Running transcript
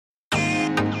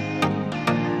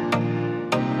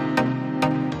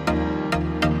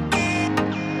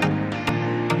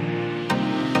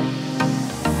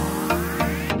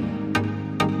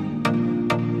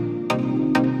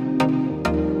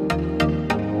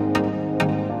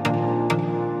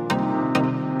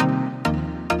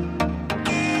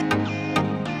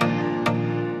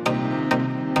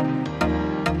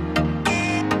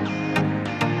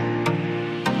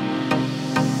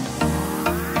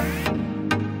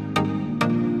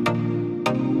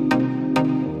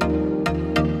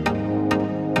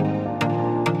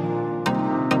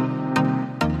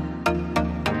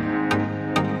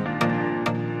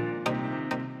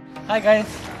Hi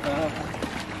guys.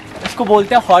 इसको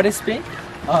बोलते हैं hot spring.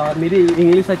 मेरी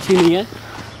इंग्लिश अच्छी नहीं है,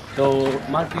 तो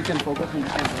Mark, you can focus on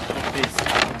the face.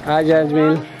 Hi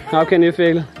Jasmine, how can you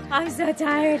feel? I'm so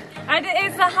tired.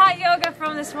 It's the hot yoga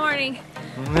from this morning.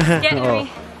 It's getting me.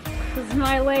 'Cause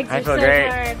my legs are so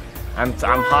tired. I'm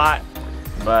hot,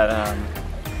 but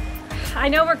I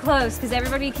know we're close because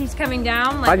everybody keeps coming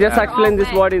down. Like, I just explain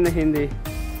this word in the Hindi.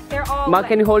 They're all Mark,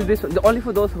 wet. can you hold this? Only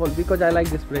for those hold because I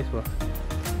like this place more.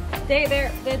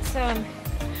 It's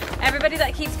everybody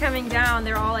that keeps coming down,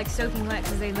 they're all like soaking wet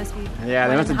because they must be. yeah,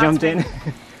 they must have jumped in.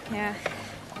 Yeah,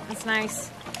 it's nice.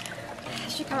 I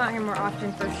should come out here more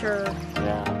often for sure.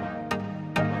 Yeah.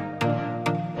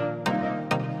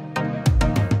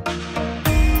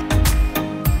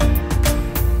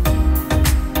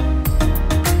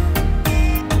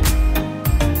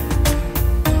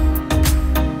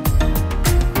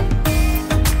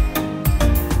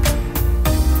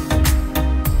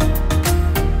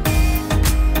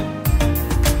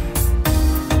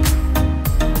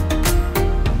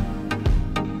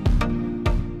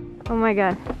 Oh my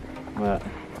god. What?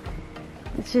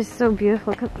 It's just so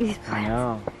beautiful. Look at these plants. I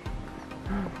know.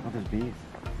 Look at these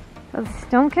bees.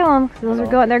 Don't kill them, because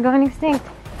they're going extinct.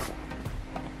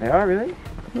 They are really?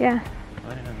 Yeah.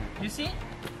 You see?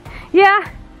 Yeah,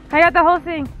 I got the whole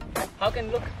thing. How can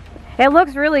it look? It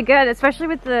looks really good, especially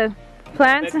with the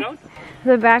plants,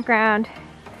 the background.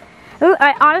 Ooh,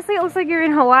 honestly, it looks like you're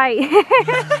in Hawaii.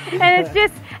 And it's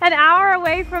just an hour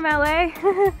away from LA.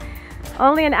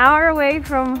 Only an hour away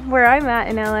from where I'm at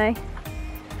in LA.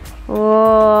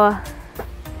 Whoa.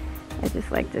 I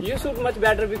just like this. You shoot much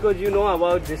better because you know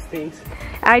about these things.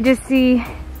 I just see,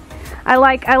 I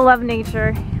love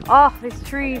nature. Oh, these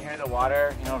trees. You hear the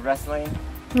water, you know, wrestling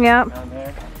Yeah. down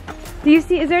there. Do you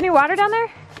see, is there any water down there?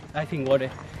 I think water.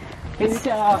 Can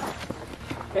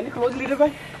you close a little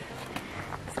bit?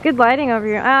 It's good lighting over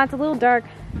here. Ah, it's a little dark.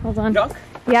 Hold on. Dark?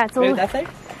 Yeah, it's a Wait, little. that side?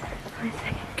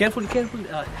 Careful, careful.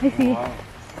 I see. Wow.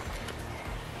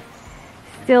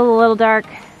 Still a little dark.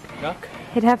 Dark?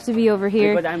 It'd have to be over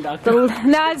here. Because I'm dark.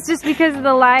 No, it's just because of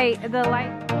the light. The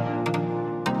light.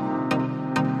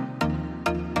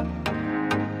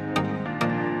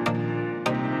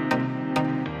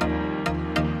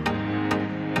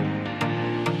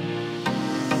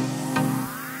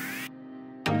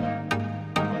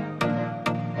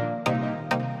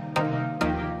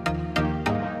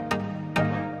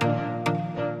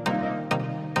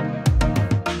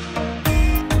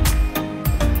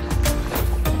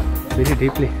 Very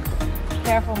deeply.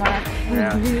 Careful, Mark.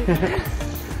 Yeah.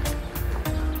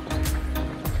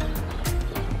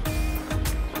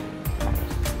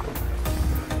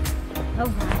 Oh,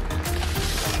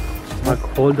 Mark,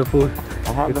 hold the food.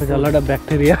 Because a lot of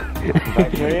bacteria,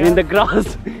 Bacteria? in the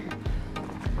grass.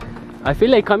 I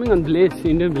feel like coming on village,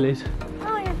 Indian village.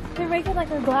 oh, you're making like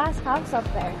a glass house up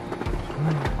there.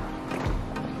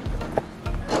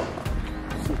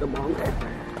 See the mountain.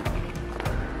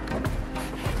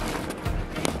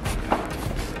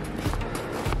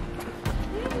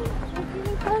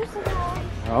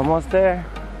 We're almost there.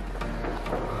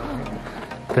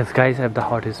 These guys have the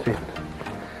hottest spring.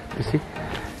 You see?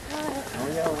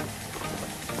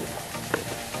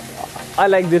 I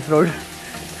like this road.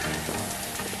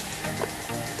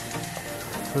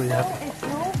 So yeah. It's so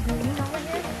green over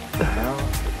here.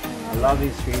 I love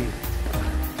these trees.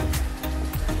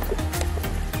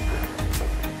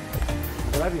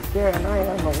 But I'd be scared at night. I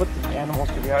don't know what the animals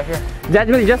could be out here.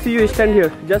 Jasmine, just you stand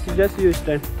here. Just you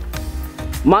stand.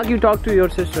 Mark, you talk to your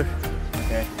sister.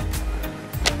 Okay.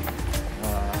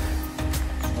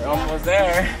 We're almost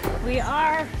there. We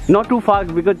are. Not too far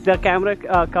because the camera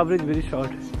coverage very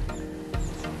short.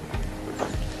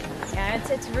 Yeah,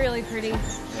 it's really pretty.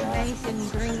 Nice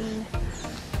and green.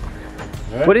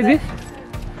 What is this?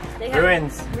 They have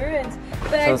Ruins. Ruins.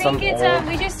 But So I think some it's old-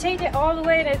 we just take it all the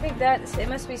way, and I think it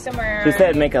must be somewhere. She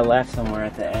said make a left somewhere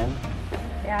at the end.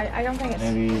 Yeah, I don't think it's.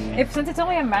 Maybe. Since it's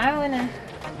only a mile and a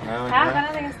half, I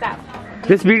don't think it's that.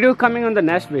 This video coming on the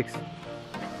Netflix.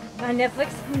 On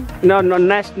Netflix. No,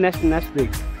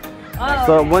 Netflix. Oh.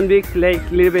 So 1 week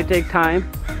like little bit take time.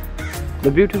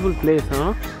 The beautiful place,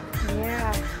 huh?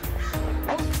 Yeah.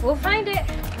 We'll find it.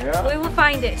 Yeah. We will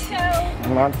find it.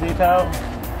 Montecito.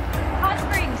 Hot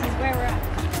Springs is where we're at.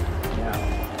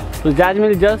 So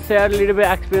Jasmine just shared a little bit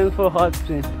experience for hot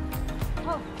spring.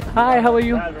 Oh. Hi, how are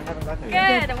you?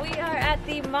 Good. We are at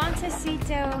the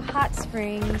Montecito Hot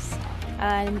Springs,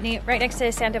 right next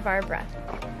to Santa Barbara.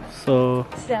 So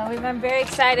I'm very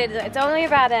excited. It's only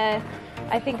about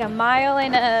I think a mile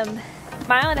and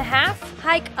a half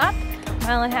hike up,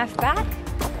 mile and a half back.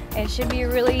 It should be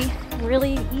really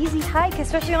really easy hike,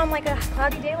 especially on like a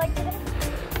cloudy day like today.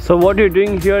 So what are you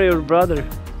doing here, your brother?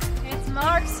 It's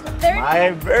Mark's 30th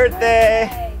My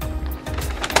birthday!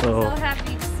 So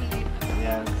happy to see you.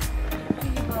 Yes.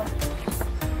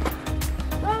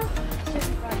 Well, should be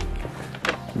fun.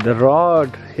 The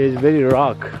road is very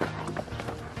rock.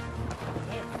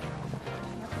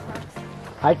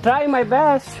 I try my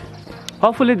best.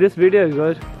 Hopefully this video is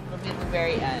good. It'll be at the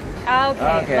very end.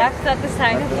 Okay, Okay. left at the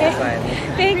side. Left at the Okay.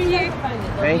 side. Thank you.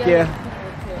 Thank you.